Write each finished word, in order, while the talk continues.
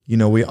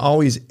we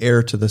always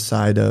err to the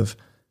side of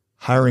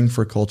hiring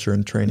for culture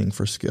and training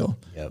for skill.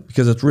 Yep.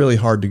 Because it's really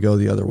hard to go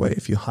the other way.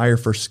 If you hire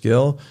for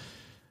skill,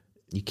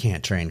 you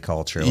can't train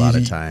culture a lot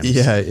of times.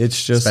 Yeah,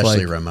 it's just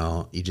especially like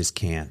remote. You just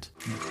can't.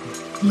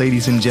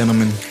 Ladies and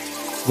gentlemen,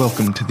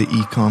 welcome to the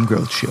Ecom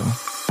Growth Show.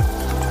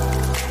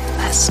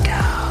 Let's go.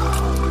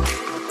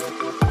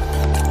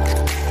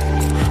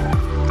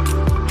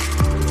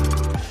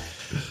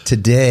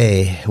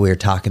 Today, we're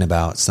talking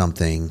about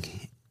something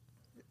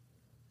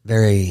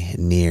very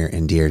near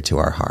and dear to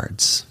our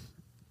hearts,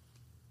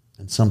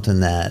 and something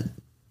that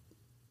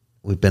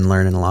we've been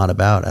learning a lot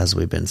about as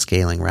we've been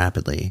scaling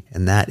rapidly,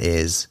 and that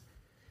is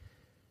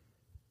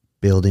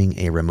building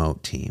a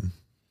remote team.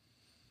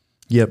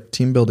 Yep,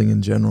 team building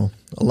in general.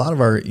 A lot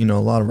of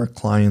our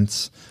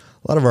clients,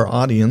 a lot of our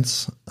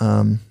audience,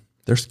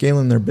 they're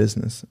scaling their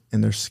business,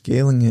 and they're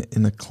scaling it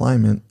in a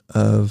climate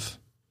of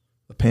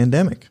a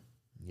pandemic.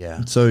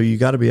 Yeah. So you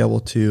got to be able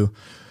to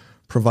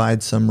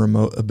provide some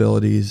remote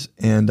abilities,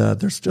 and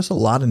there's just a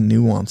lot of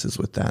nuances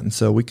with that. And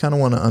so we kind of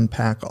want to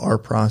unpack our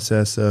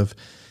process of,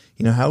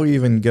 how we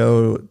even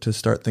go to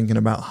start thinking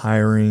about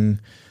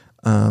hiring,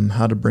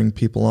 how to bring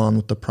people on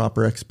with the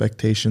proper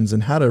expectations,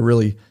 and how to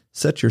really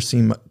set your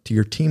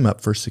team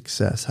up for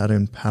success, how to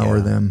empower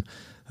them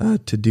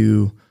to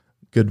do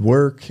good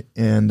work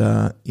and,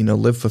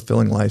 live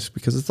fulfilling lives,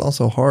 because it's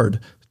also hard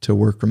to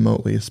work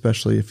remotely,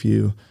 especially if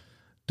you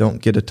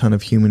don't get a ton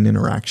of human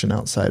interaction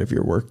outside of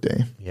your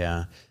workday.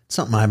 Yeah.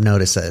 Something I've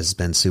noticed that has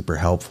been super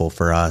helpful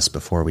for us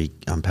before we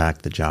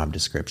unpack the job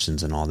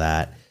descriptions and all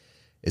that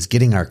is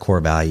getting our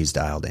core values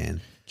dialed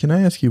in. Can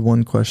I ask you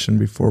one question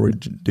before we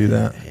do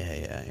that?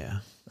 Yeah.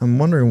 I'm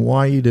wondering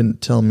why you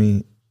didn't tell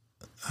me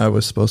I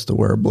was supposed to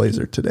wear a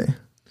blazer today.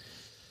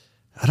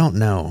 I don't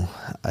know.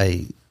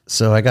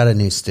 So I got a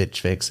new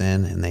Stitch Fix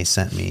in, and they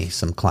sent me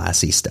some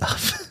classy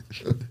stuff.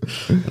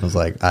 I was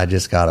like, I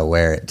just got to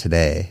wear it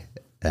today.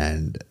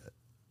 And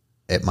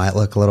it might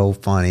look a little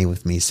funny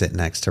with me sitting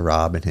next to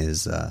Rob in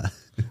his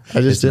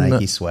his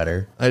Nike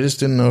sweater. I just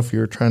didn't know if you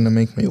were trying to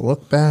make me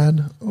look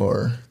bad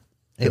or...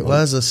 It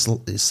was a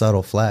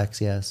subtle flex,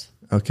 yes.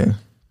 Okay.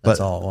 That's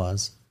all it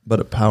was.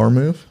 But a power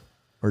move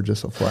or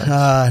just a flex?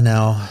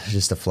 No,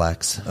 just a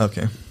flex.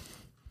 Okay.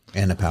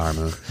 And a power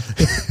move.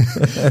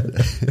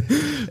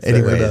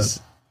 Anyways,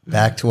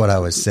 back to what I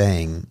was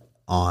saying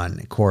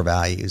on core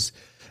values.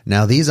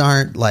 Now, these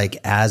aren't like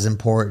as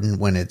important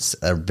when it's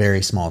a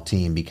very small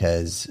team,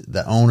 because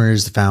the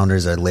owners, the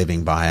founders are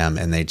living by them,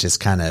 and they just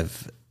kind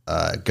of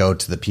go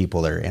to the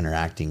people they're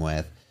interacting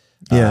with.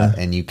 Yeah.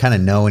 And you kind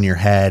of know in your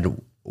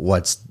head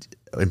what's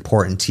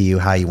important to you,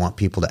 how you want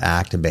people to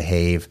act and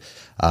behave,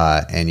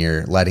 and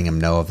you're letting them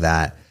know of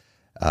that.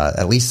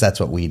 At least that's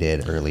what we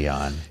did early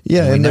on.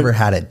 Yeah. And we never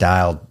had it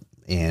dialed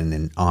in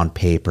and on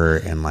paper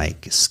and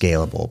like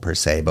scalable per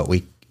se, but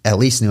we at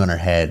least knew in our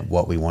head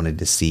what we wanted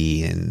to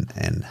see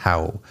and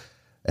how,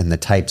 and the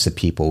types of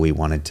people we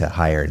wanted to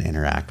hire and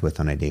interact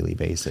with on a daily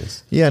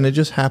basis. Yeah. And it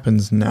just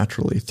happens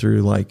naturally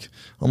through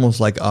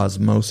almost like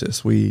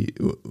osmosis. We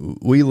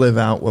live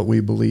out what we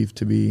believe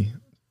to be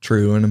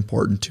true and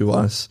important to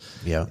us.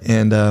 Yeah.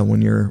 And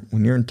when you're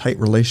in tight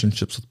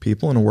relationships with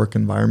people in a work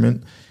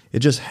environment, it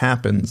just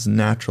happens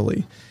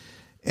naturally.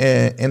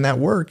 And that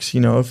works,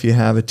 if you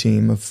have a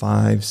team of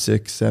 5,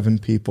 6, 7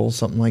 people,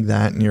 something like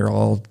that, and you're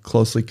all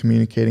closely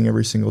communicating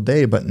every single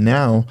day. But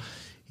now,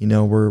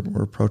 we're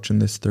approaching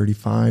this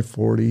 35,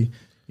 40,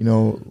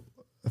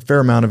 a fair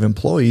amount of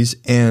employees,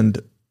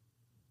 and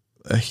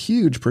a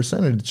huge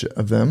percentage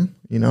of them,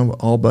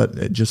 all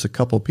but just a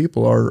couple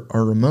people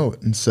are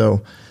remote. And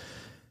so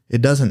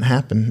it doesn't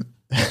happen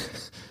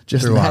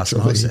just through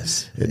naturally.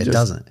 Osmosis. It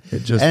doesn't.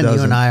 It just and doesn't.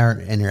 You and I are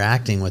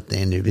interacting with the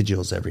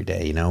individuals every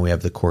day. We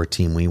have the core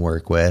team we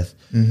work with,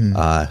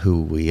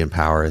 who we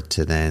empower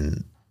to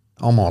then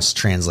almost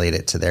translate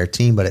it to their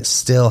team, but it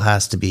still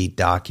has to be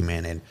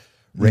documented,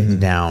 written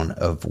down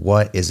of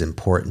what is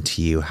important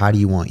to you. How do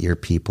you want your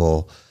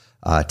people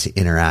to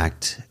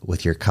interact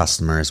with your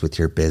customers, with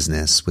your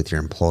business, with your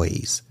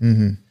employees?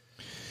 Mm-hmm.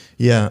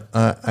 Yeah.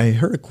 I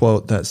heard a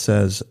quote that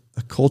says,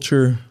 a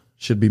culture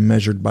should be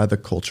measured by the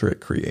culture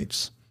it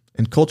creates.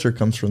 And culture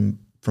comes from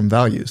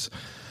values.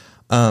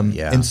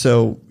 And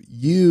so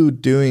you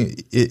doing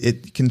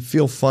it can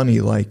feel funny,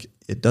 like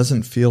it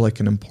doesn't feel like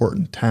an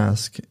important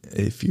task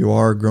if you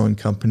are a growing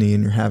company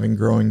and you're having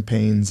growing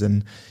pains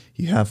and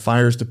you have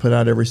fires to put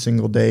out every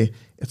single day.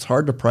 It's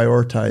hard to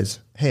prioritize,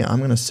 hey, I'm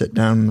going to sit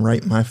down and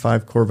write my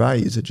 5 core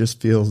values. It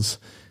just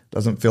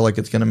doesn't feel like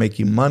it's going to make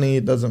you money.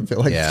 It doesn't feel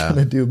like it's going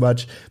to do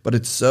much, but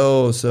it's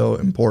so, so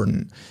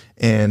important.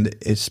 And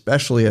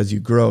especially as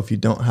you grow, if you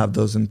don't have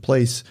those in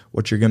place,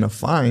 what you're going to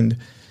find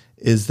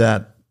is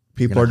that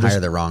people are just hire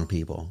the wrong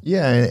people.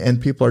 Yeah.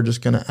 And people are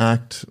just going to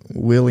act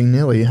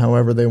willy-nilly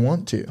however they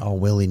want to. All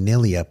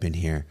willy-nilly up in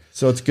here.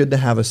 So it's good to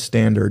have a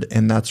standard.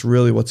 And that's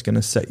really what's going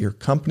to set your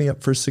company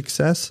up for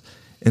success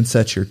and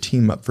set your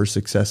team up for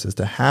success, is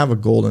to have a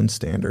golden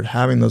standard,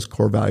 having those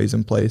core values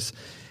in place.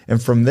 And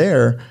from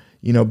there,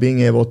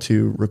 being able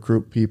to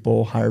recruit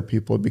people, hire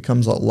people, it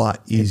becomes a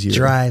lot easier. It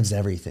drives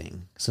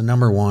everything. So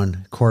number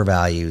 1, core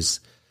values.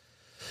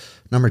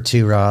 Number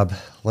 2, Rob,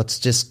 let's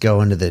just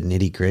go into the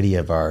nitty gritty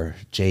of our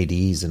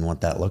JDs and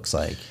what that looks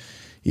like.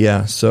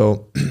 Yeah.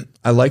 So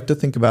I like to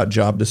think about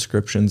job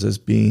descriptions as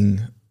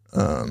being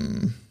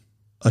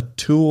a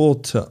tool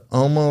to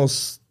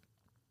almost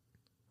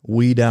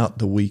weed out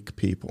the weak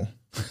people.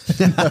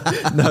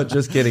 No,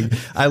 just kidding.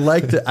 I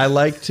like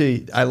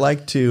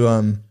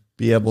to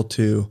be able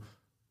to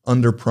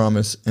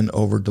underpromise and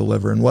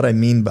overdeliver. And what I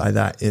mean by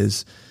that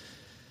is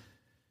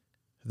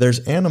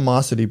there's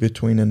animosity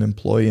between an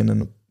employee and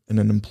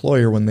an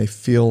employer when they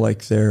feel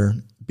like they're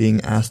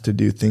being asked to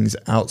do things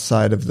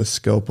outside of the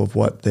scope of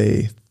what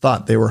they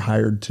thought they were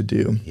hired to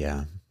do.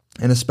 Yeah.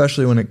 And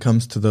especially when it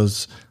comes to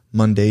those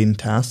mundane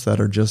tasks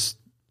that are just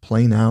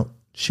plain out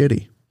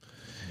shitty.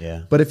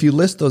 Yeah. But if you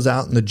list those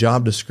out in the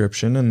job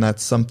description and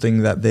that's something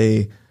that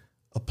they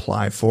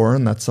apply for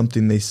and that's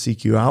something they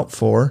seek you out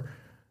for,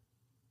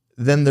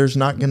 then there's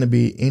not going to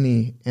be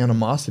any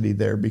animosity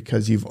there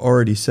because you've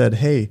already said,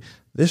 hey,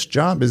 this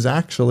job is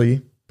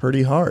actually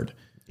pretty hard.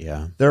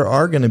 Yeah. There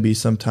are going to be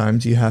some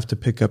times you have to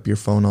pick up your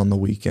phone on the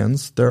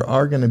weekends. There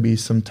are going to be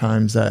some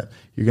times that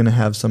you're going to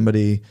have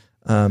somebody,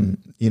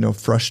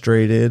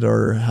 frustrated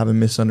or have a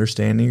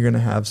misunderstanding. You're going to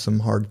have some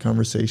hard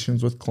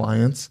conversations with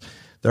clients.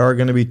 There are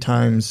going to be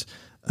times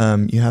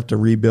you have to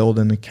rebuild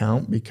an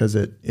account because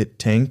it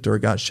tanked or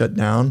it got shut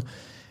down.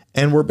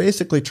 And we're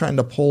basically trying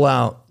to pull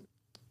out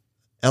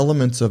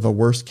elements of a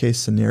worst case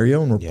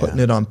scenario and we're putting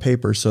it on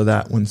paper so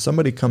that when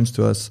somebody comes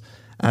to us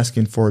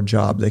asking for a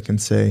job, they can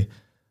say,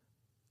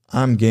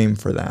 I'm game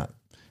for that.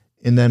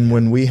 And then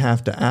when we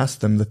have to ask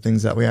them the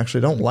things that we actually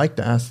don't like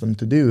to ask them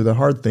to do, the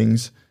hard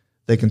things,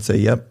 they can say,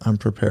 yep, I'm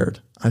prepared.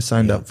 I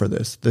signed up for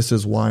this. This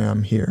is why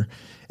I'm here.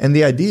 And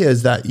the idea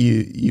is that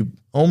you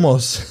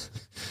almost,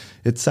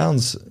 it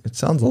sounds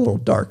a little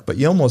dark, but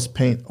you almost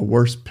paint a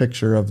worse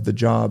picture of the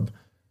job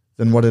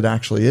than what it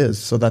actually is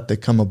so that they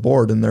come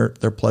aboard and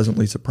they're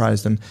pleasantly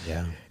surprised. And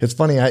it's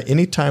funny,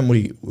 anytime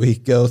we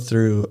go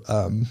through,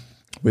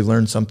 we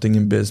learn something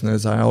in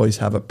business, I always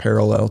have a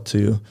parallel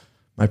to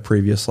my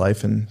previous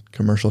life in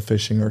commercial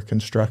fishing or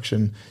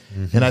construction.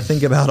 Mm-hmm. And I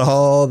think about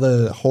all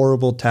the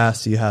horrible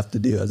tasks you have to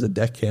do as a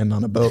deckhand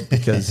on a boat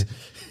because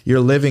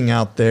you're living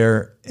out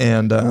there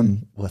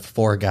and with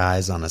 4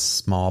 guys on a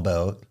small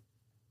boat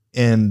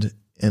and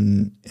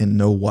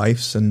no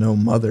wives and no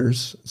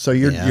mothers. So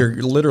you're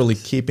literally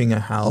keeping a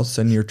house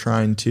and you're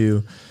trying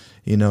to,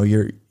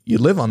 you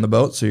live on the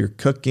boat. So you're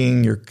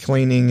cooking, you're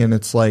cleaning, and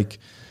it's like,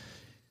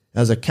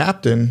 as a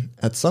captain,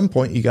 at some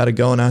point, you got to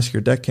go and ask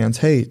your deckhands,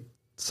 hey,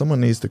 someone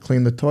needs to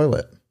clean the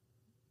toilet.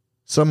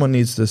 Someone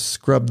needs to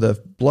scrub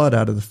the blood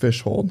out of the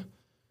fish hold.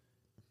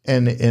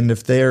 And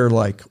if they're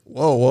like,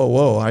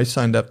 whoa, I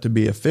signed up to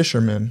be a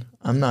fisherman.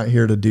 I'm not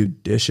here to do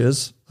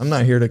dishes. I'm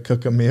not here to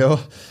cook a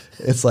meal.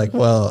 It's like,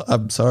 well,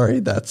 I'm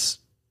sorry. That's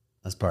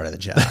part of the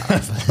job.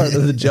 That's part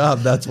of the job.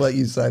 That's what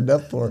you signed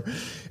up for.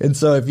 And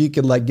so if you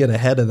could get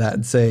ahead of that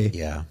and say,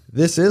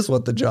 this is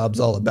what the job's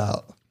all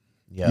about.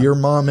 Yeah. Your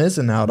mom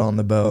isn't out on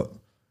the boat.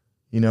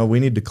 We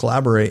need to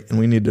collaborate and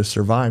we need to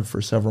survive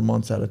for several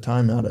months at a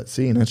time out at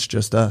sea. And it's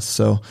just us.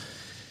 So,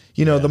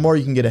 the more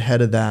you can get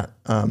ahead of that,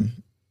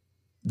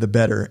 the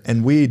better.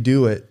 And we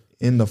do it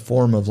in the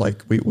form of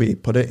we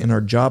put it in our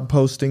job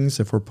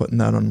postings. If we're putting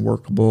that on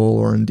Workable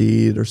or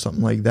Indeed or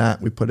something like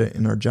that, we put it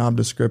in our job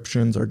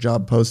descriptions, our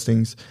job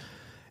postings.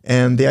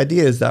 And the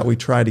idea is that we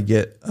try to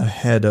get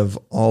ahead of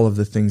all of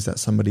the things that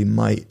somebody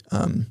might,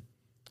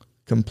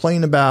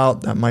 complain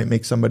about, that might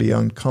make somebody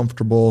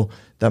uncomfortable,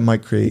 that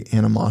might create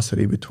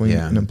animosity between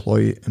an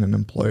employee and an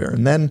employer.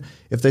 And then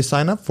if they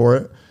sign up for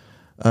it,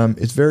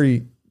 it's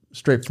very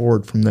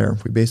straightforward from there.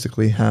 We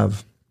basically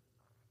have,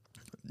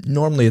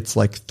 normally it's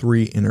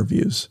 3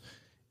 interviews.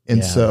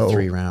 And so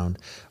 3 round.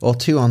 Well,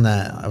 2 on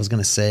that, I was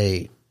going to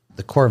say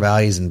the core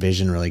values and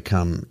vision really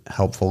come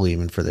helpful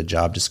even for the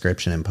job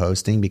description and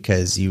posting,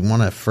 because you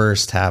want to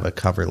first have a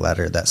cover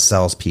letter that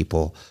sells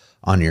people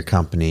on your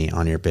company,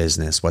 on your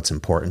business, what's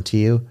important to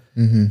you.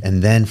 Mm-hmm.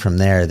 And then from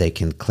there, they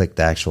can click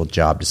the actual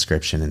job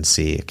description and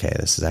see, okay,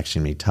 this is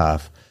actually going to be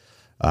tough.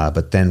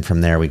 But then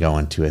from there, we go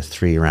into a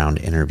 3-round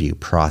interview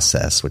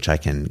process, which I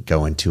can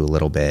go into a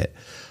little bit.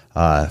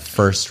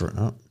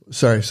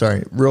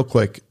 Sorry. Real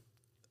quick.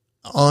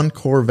 On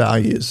core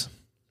values,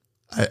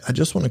 I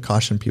just want to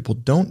caution people,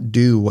 don't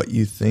do what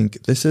you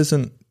think. This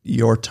isn't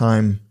your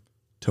time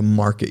to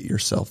market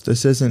yourself.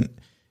 This isn't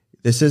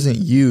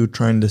you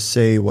trying to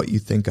say what you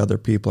think other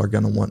people are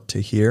going to want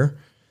to hear.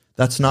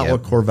 That's not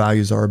what core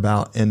values are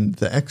about. And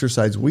the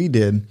exercise we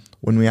did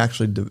when we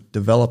actually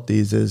developed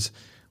these is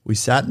we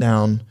sat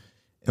down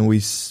and we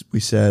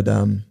said,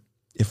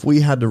 if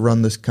we had to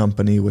run this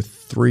company with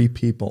 3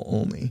 people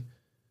only,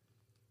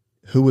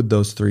 who would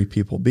those 3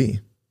 people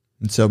be?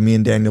 And so me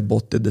and Daniel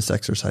both did this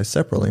exercise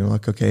separately. We're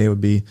like, okay, it would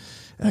be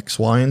X,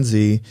 Y, and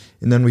Z.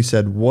 And then we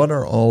said, what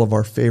are all of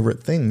our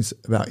favorite things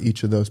about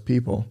each of those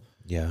people?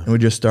 Yeah. And we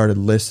just started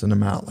listing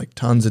them out,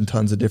 tons and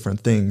tons of different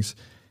things.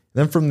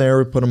 Then from there,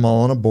 we put them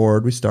all on a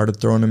board. We started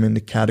throwing them into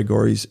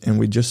categories, and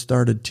we just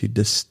started to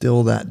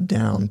distill that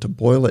down, to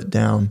boil it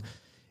down.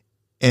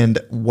 And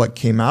what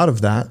came out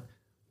of that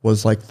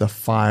was like the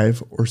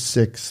 5 or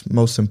 6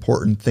 most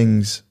important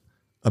things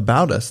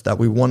about us that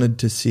we wanted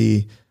to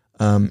see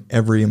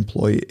every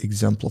employee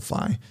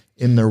exemplify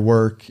in their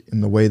work,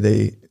 in the way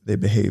they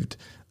behaved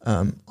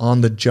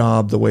on the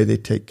job, the way they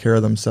take care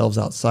of themselves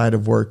outside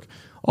of work.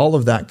 All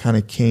of that kind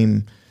of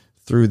came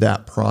through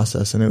that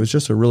process. And it was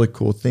just a really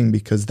cool thing,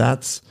 because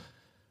that's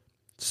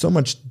so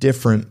much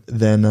different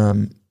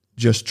than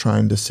just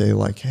trying to say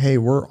like, hey,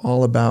 we're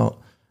all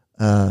about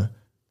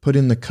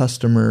putting the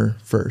customer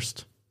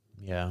first.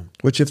 Yeah.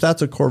 Which, if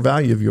that's a core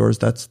value of yours,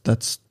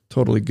 that's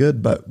totally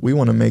good. But we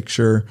want to make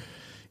sure,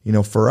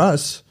 for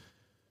us,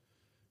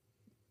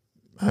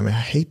 I mean, I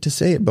hate to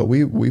say it, but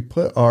we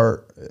put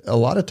a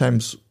lot of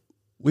times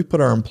we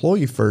put our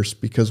employee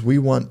first, because we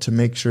want to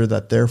make sure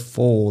that they're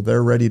full,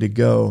 they're ready to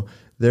go,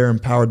 they're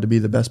empowered to be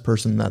the best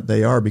person that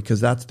they are,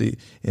 because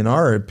in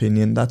our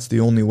opinion, that's the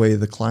only way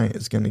the client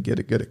is going to get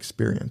a good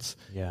experience.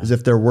 Yeah. Is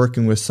if they're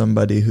working with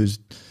somebody who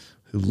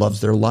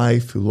loves their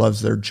life, who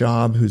loves their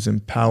job, who's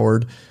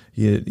empowered,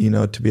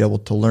 to be able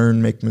to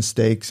learn, make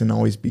mistakes, and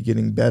always be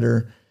getting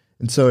better.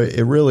 And so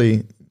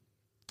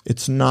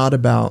it's not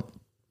about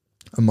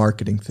a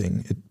marketing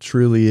thing. It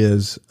truly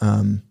is.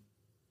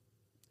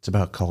 It's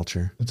about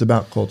culture. It's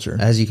about culture.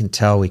 As you can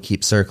tell, we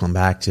keep circling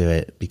back to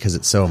it because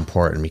it's so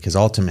important, because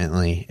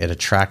ultimately it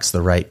attracts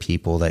the right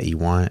people that you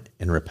want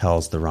and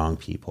repels the wrong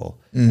people.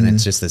 Mm-hmm. And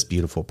it's just this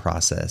beautiful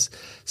process.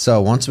 So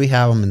once we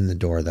have them in the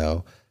door,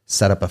 though,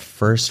 set up a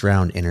first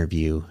round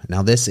interview.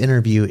 Now, this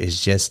interview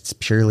is just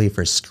purely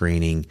for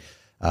screening.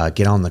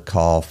 Get on the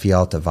call, feel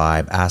out the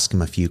vibe, ask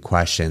them a few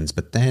questions,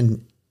 but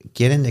then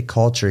get into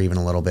culture even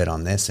a little bit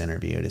on this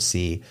interview to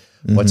see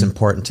what's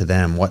important to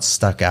them, what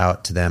stuck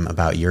out to them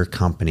about your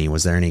company.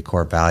 Was there any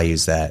core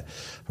values that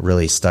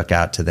really stuck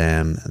out to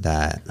them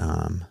that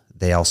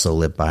they also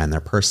live by in their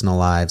personal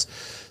lives,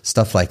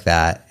 stuff like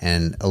that.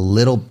 And a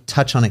little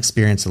touch on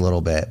experience a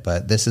little bit,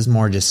 but this is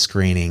more just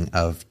screening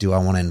of, do I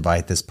want to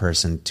invite this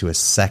person to a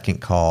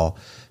second call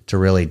to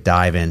really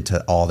dive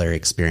into all their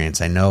experience?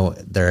 I know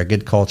they're a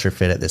good culture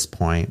fit at this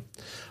point.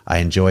 I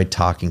enjoyed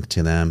talking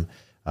to them.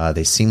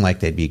 They seem like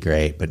they'd be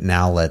great, but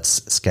now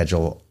let's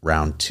schedule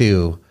round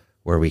 2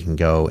 where we can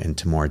go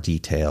into more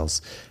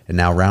details. And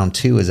now round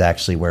 2 is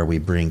actually where we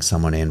bring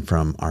someone in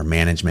from our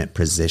management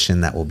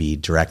position that will be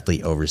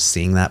directly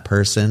overseeing that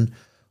person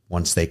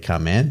once they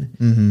come in.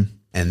 Mm-hmm.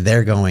 And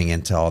they're going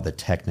into all the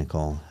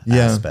technical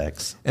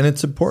aspects. And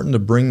it's important to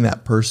bring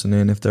that person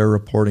in if they're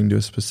reporting to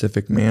a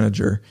specific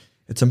manager.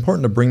 It's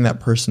important to bring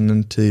that person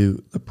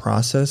into the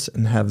process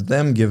and have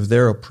them give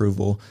their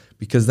approval,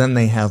 because then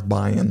they have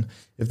buy-in.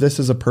 If this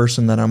is a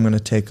person that I'm going to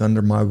take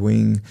under my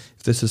wing,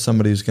 if this is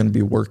somebody who's going to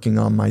be working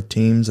on my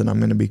teams and I'm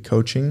going to be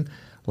coaching,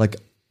 like,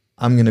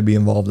 I'm going to be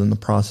involved in the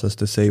process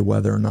to say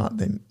whether or not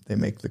they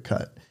make the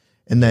cut.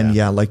 And then,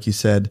 like you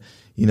said,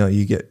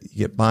 you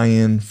get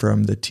buy-in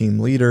from the team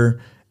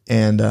leader,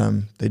 and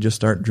they just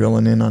start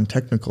drilling in on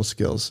technical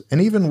skills. And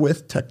even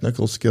with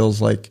technical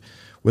skills, like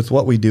with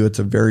what we do, it's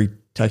a very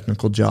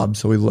technical job.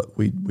 So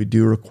we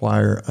do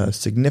require a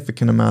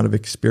significant amount of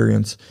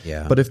experience.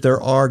 Yeah. But if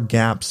there are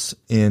gaps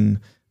in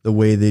the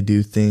way they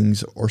do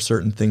things, or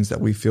certain things that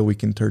we feel we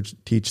can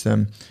teach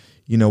them,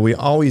 we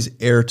always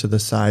err to the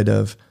side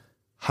of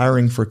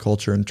hiring for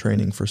culture and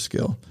training for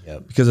skill.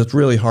 Yep. Because it's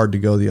really hard to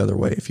go the other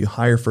way. If you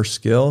hire for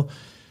skill,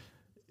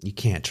 you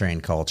can't train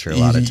culture a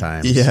lot of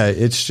times. Yeah,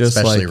 it's just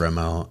especially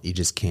remote. You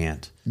just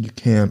can't. You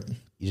can't.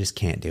 You just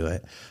can't do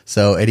it.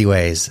 So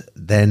anyways,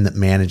 then the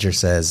manager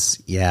says,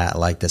 yeah, I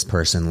like this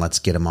person. Let's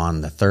get them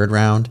on the third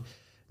round.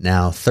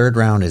 Now, third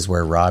round is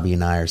where Robbie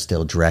and I are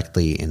still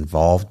directly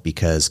involved,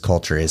 because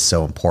culture is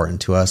so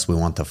important to us. We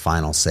want the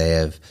final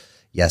say of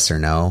yes or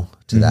no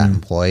to that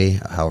employee.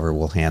 However,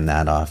 we'll hand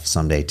that off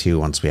someday too,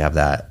 once we have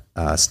that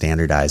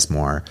standardized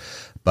more.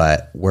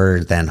 But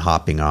we're then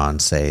hopping on,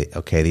 say,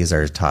 okay, these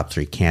are top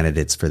 3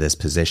 candidates for this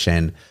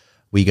position.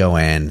 We go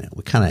in,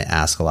 we kind of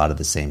ask a lot of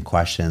the same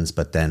questions,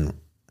 but then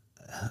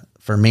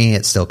for me,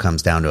 it still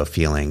comes down to a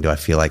feeling. Do I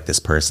feel like this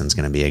person's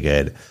going to be a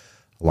good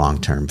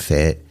long-term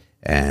fit?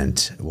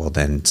 And we'll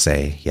then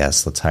say,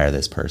 yes, let's hire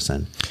this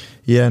person.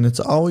 Yeah, and it's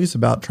always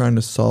about trying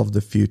to solve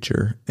the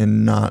future,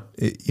 and not,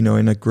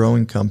 in a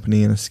growing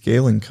company, in a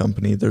scaling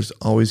company, there's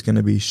always going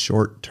to be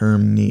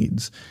short-term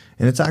needs.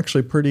 And it's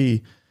actually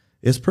pretty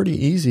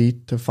easy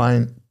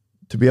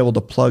to be able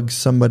to plug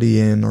somebody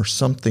in or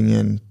something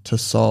in to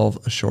solve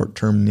a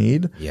short-term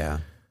need. Yeah.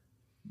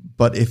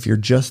 But if you're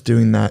just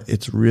doing that,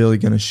 it's really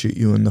going to shoot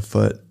you in the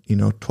foot,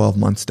 12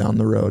 months down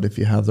the road if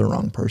you have the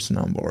wrong person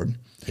on board.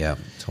 Yeah,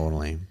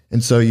 totally.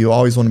 And so you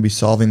always want to be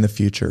solving the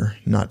future,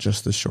 not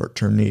just the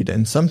short-term need.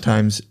 And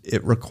sometimes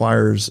it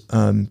requires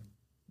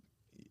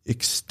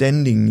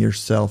extending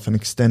yourself and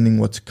extending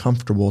what's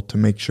comfortable to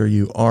make sure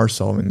you are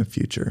solving the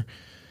future,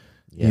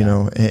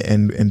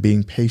 and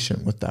being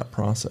patient with that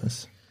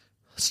process.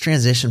 Let's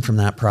transition from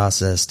that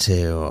process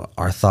to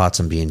our thoughts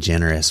on being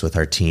generous with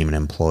our team and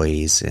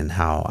employees, and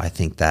how I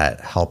think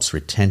that helps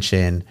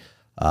retention,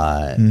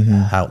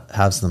 how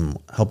helps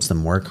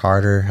them work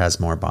harder, has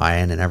more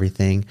buy-in and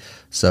everything.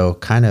 So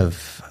kind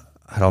of,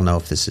 I don't know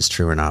if this is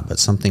true or not, but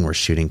something we're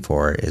shooting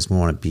for is we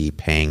want to be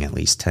paying at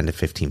least 10 to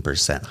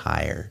 15%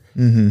 higher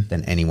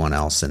than anyone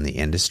else in the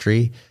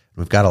industry.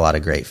 We've got a lot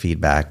of great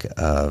feedback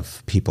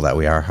of people that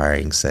we are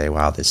hiring say,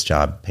 wow, this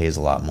job pays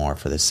a lot more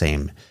for the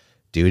same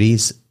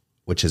duties,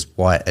 which is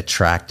what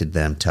attracted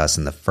them to us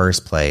in the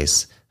first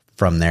place.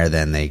 From there,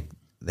 then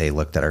they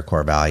looked at our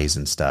core values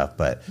and stuff.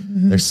 But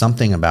there's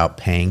something about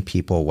paying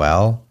people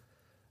well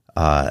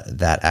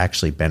that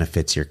actually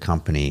benefits your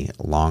company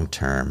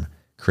long-term,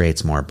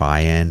 creates more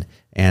buy-in.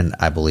 And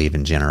I believe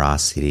in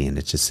generosity, and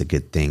it's just a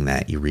good thing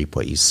that you reap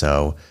what you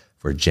sow.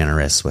 If we're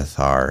generous with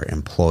our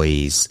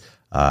employees,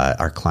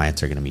 our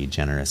clients are going to be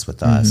generous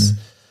with us.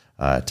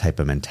 Type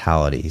of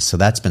mentality. So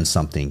that's been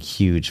something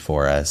huge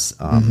for us.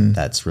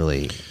 That's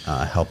really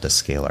helped us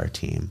scale our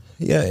team.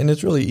 Yeah. And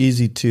it's really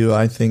easy to,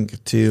 I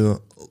think,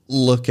 to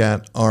look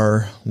at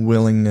our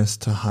willingness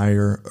to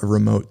hire a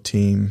remote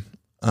team.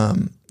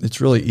 It's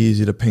really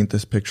easy to paint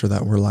this picture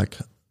that we're like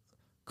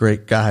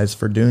great guys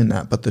for doing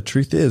that. But the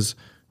truth is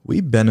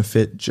we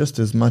benefit just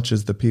as much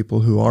as the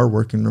people who are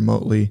working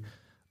remotely,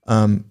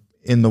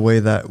 in the way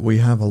that we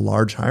have a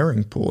large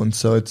hiring pool. And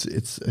so it's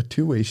a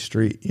two-way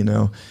street, you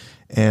know.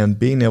 And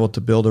being able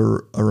to build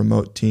a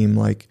remote team,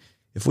 like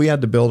if we had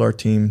to build our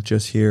team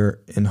just here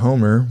in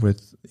Homer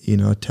with, you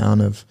know, a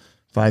town of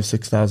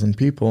 5,000-6,000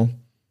 people,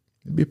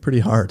 it'd be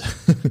pretty hard.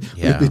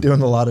 We'd be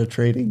doing a lot of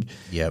trading.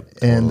 Yep.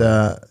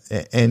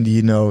 And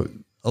you know,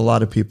 a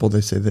lot of people,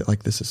 they say that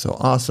like, this is so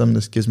awesome.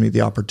 This gives me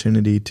the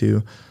opportunity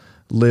to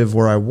live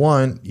where I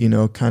want, you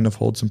know, kind of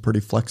hold some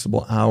pretty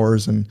flexible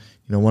hours. And,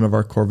 you know, one of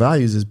our core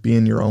values is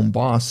being your own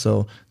boss.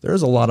 So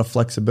there's a lot of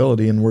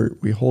flexibility, and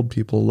we hold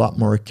people a lot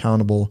more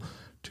accountable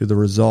to the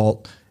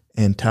result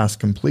and task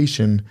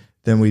completion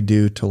than we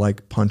do to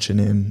like punching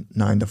in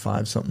 9 to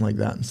 5, something like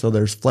that. And so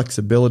there's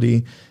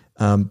flexibility.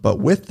 But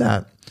with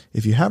that,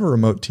 if you have a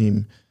remote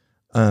team,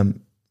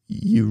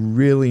 you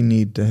really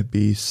need to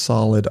be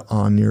solid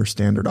on your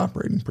standard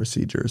operating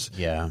procedures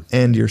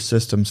and your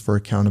systems for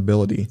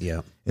accountability.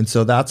 Yeah. And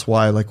so that's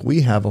why like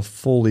we have a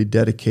fully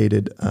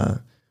dedicated,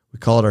 we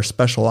call it our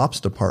special ops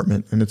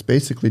department, and it's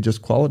basically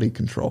just quality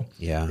control.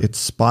 Yeah. It's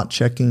spot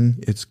checking,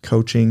 it's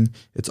coaching,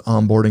 it's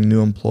onboarding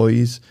new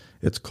employees,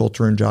 it's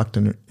culture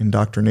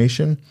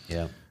indoctrination.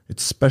 Yeah.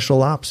 It's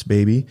special ops,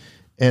 baby.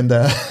 And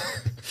I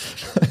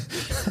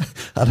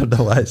don't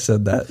know why I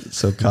said that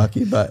so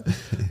cocky, but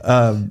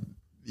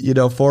you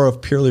know, for a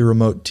purely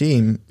remote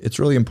team, it's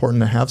really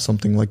important to have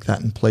something like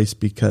that in place,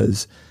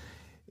 because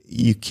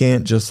you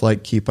can't just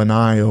like keep an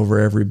eye over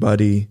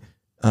everybody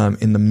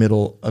in the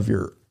middle of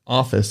your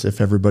office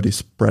if everybody's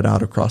spread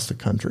out across the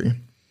country.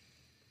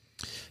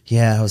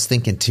 Yeah, I was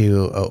thinking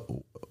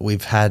too,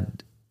 we've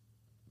had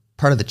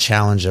part of the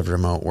challenge of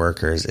remote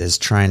workers is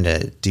trying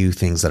to do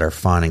things that are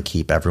fun and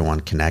keep everyone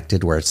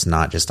connected, where it's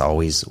not just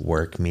always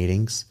work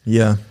meetings.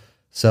 Yeah.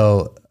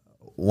 So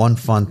one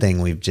fun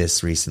thing we've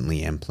just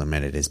recently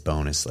implemented is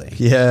Bonusly.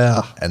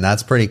 Yeah. And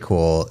that's pretty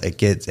cool.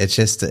 It's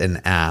just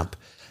an app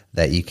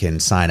that you can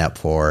sign up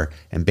for,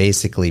 and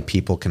basically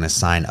people can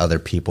assign other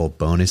people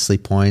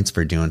Bonusly points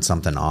for doing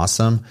something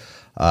awesome.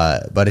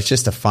 But it's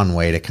just a fun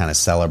way to kind of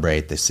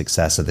celebrate the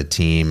success of the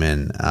team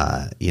and,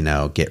 you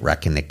know, get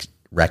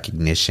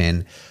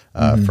recognition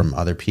from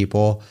other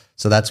people.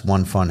 So that's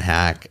one fun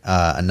hack.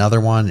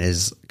 Another one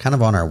is kind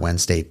of on our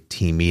Wednesday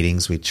team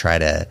meetings. We try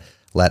to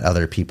let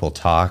other people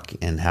talk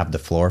and have the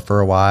floor for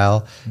a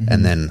while.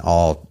 And then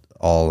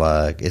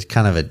it's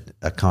kind of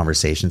a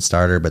conversation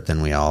starter, but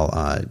then we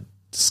all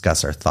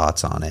discuss our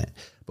thoughts on it.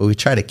 But we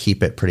try to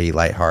keep it pretty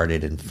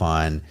lighthearted and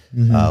fun,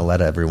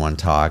 let everyone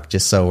talk,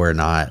 just so we're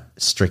not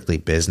strictly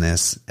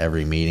business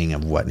every meeting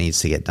of what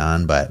needs to get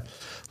done, but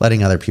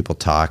letting other people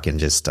talk and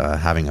just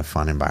having a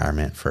fun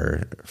environment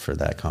for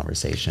that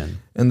conversation.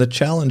 And the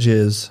challenge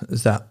is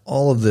that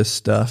all of this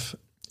stuff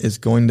is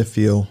going to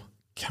feel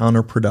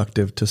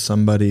counterproductive to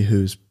somebody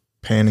who's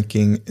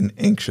panicking and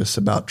anxious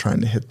about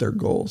trying to hit their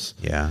goals.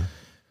 Yeah.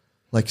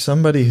 Like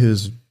somebody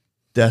who's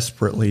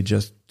desperately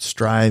just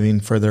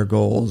striving for their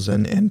goals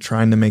and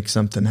trying to make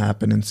something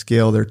happen and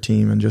scale their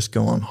team and just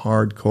go on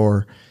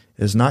hardcore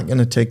is not going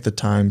to take the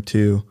time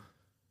to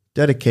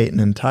dedicate an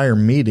entire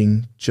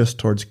meeting just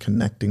towards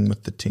connecting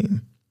with the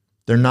team.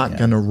 They're not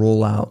going to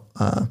roll out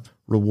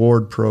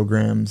reward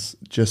programs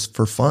just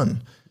for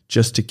fun,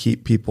 just to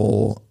keep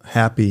people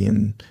happy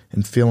and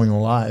feeling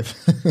alive.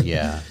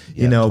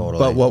 You know, totally.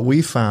 But what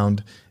we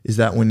found is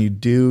that when you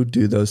do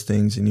those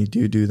things and you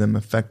do them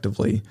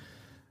effectively,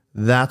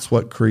 that's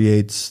what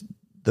creates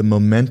the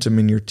momentum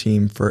in your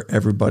team for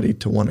everybody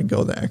to want to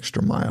go the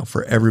extra mile,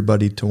 for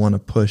everybody to want to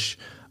push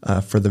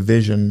for the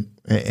vision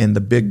and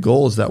the big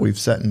goals that we've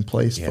set in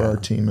place for our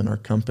team and our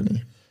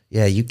company.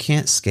 Yeah, you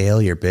can't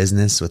scale your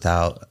business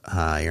without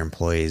your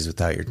employees,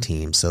 without your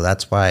team. So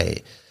that's why,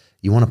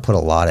 you want to put a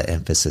lot of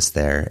emphasis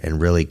there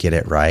and really get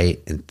it right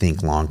and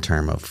think long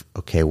term of,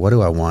 okay, what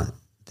do I want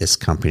this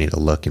company to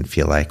look and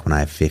feel like when I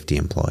have 50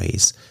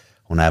 employees,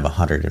 when I have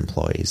 100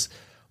 employees?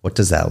 What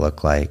does that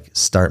look like?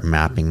 Start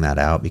mapping that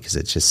out, because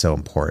it's just so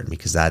important,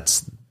 because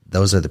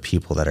those are the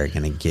people that are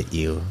going to get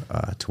you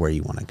to where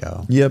you want to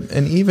go. Yep.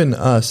 And even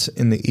us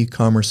in the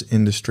e-commerce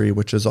industry,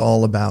 which is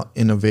all about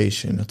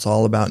innovation, it's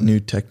all about new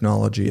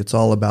technology, it's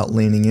all about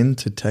leaning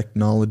into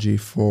technology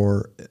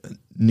for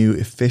new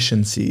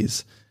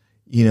efficiencies.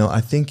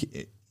 I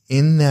think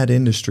in that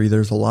industry,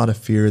 there's a lot of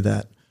fear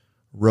that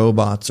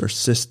robots or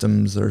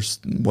systems or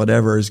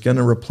whatever is going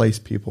to replace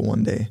people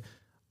one day.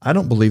 I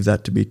don't believe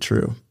that to be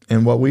true.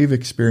 And what we've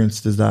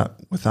experienced is that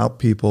without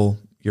people,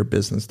 your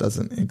business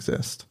doesn't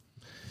exist.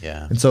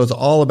 Yeah. And so it's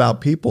all about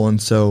people. And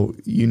so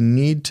you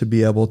need to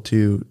be able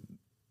to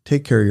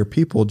take care of your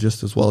people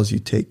just as well as you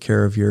take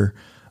care of your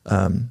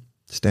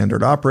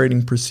standard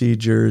operating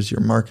procedures,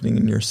 your marketing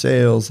and your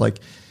sales. Like,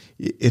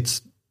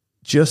 it's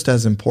just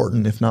as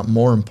important, if not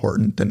more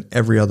important, than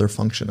every other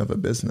function of a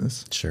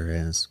business. Sure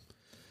is.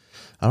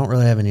 I don't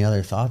really have any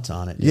other thoughts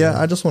on it. Yeah,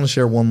 I just want to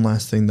share one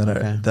last thing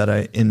that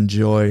I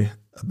enjoy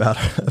about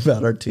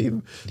our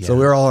team. Yeah. So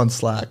we're all on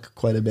Slack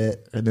quite a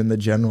bit, and in the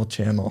general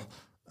channel,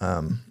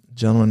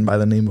 gentleman by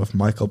the name of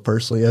Michael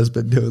Persley has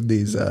been doing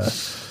these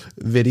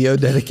video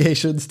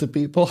dedications to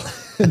people.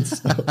 And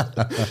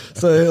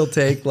so he'll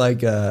take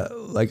like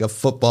a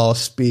football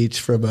speech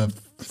from a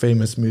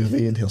famous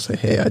movie, and he'll say,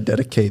 "Hey, I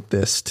dedicate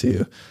this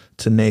to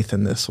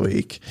Nathan this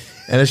week."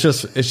 And it's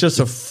just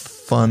a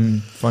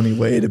funny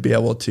way to be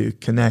able to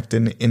connect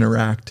and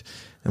interact.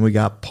 And we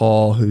got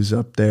Paul, who's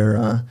up there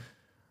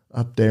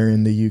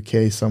in the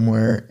UK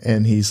somewhere,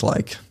 and he's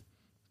like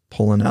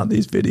pulling out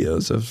these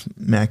videos of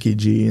Mackie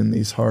G and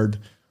these hard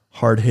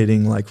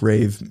hitting like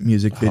rave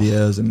music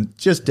videos, and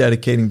just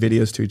dedicating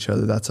videos to each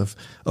other. That's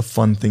a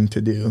fun thing to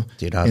do.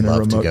 Dude, I'd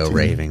love to go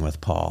raving with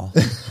Paul.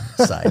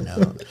 Side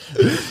note.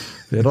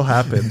 It'll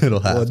happen.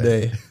 One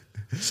day.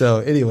 So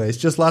anyways,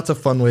 just lots of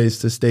fun ways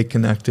to stay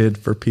connected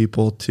for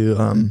people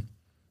to,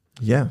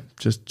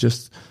 just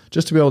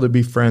to be able to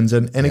be friends.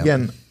 And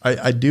again,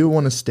 I do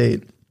want to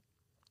state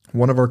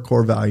one of our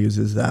core values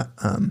is that,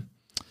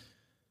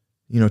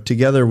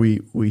 together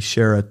we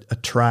share a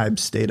tribe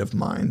state of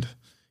mind.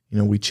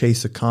 We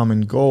chase a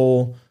common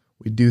goal.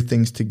 We do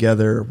things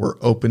together. We're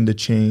open to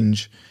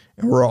change,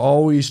 and we're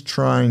always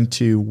trying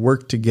to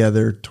work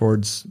together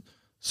towards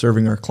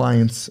serving our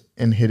clients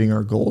and hitting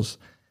our goals.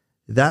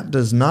 That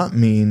does not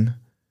mean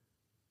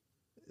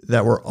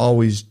that we're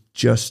always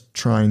just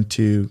trying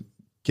to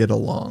get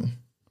along.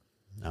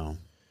 No.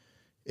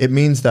 It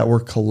means that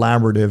we're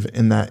collaborative,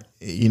 and that,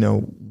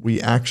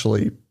 we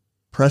actually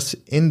press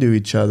into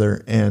each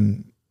other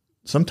and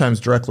sometimes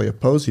directly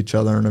oppose each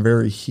other in a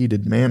very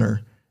heated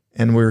manner.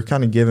 And we're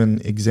kind of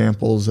given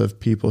examples of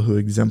people who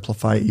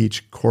exemplify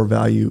each core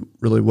value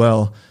really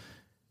well.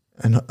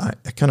 And I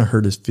kind of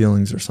hurt his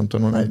feelings or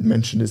something when I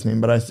mentioned his name,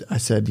 but I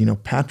said,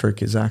 Patrick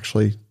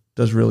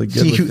does really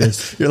good with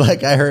this. You're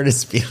like, I hurt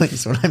his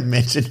feelings when I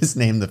mentioned his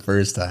name the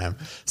first time,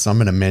 so I'm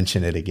going to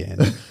mention it again.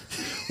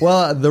 Well,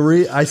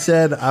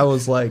 I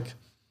was like,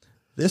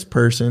 this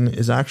person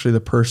is actually the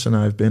person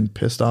I've been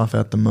pissed off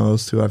at the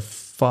most, who I've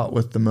fought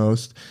with the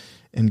most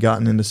and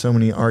gotten into so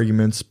many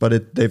arguments,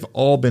 but they've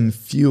all been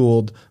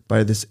fueled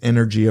by this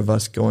energy of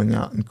us going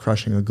out and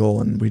crushing a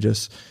goal. And we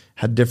just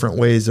had different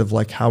ways of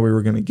like how we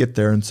were going to get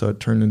there. And so it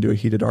turned into a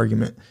heated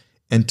argument.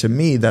 And to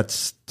me, that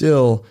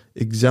still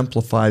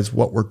exemplifies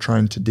what we're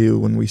trying to do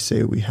when we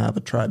say we have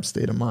a tribe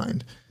state of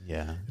mind.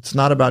 Yeah. It's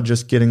not about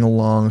just getting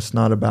along. It's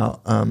not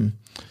about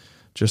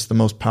just the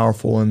most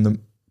powerful and the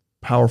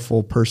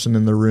powerful person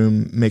in the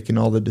room making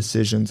all the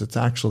decisions. It's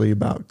actually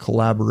about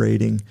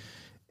collaborating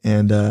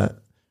and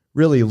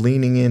really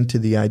leaning into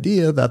the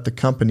idea that the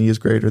company is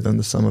greater than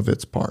the sum of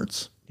its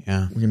parts.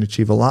 Yeah. We can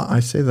achieve a lot. I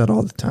say that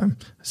all the time.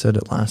 I said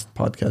it last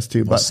podcast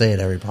too. I'll say it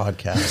every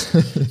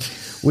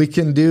podcast. We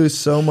can do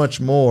so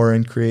much more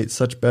and create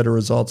such better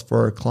results for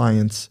our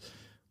clients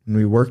when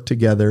we work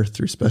together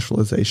through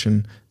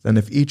specialization than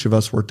if each of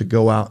us were to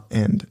go out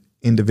and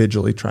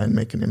individually try and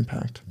make an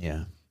impact.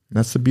 Yeah. And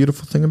that's the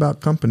beautiful thing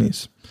about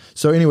companies.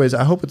 So anyways,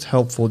 I hope it's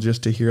helpful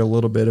just to hear a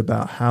little bit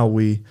about how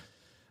we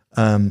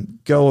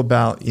go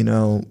about,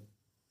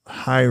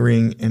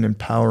 hiring and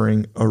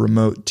empowering a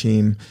remote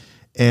team.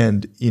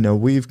 And,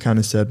 we've kind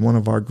of said one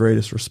of our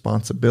greatest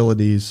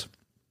responsibilities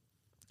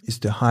is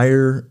to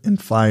hire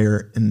and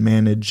fire and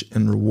manage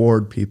and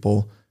reward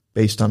people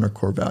based on our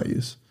core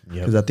values.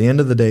 Because at the end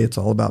of the day, it's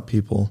all about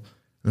people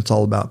and it's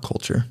all about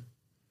culture.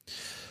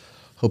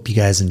 Hope you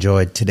guys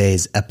enjoyed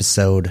today's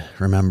episode.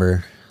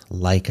 Remember,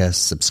 like us,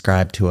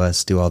 subscribe to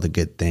us, do all the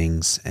good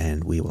things,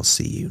 and we will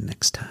see you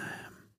next time.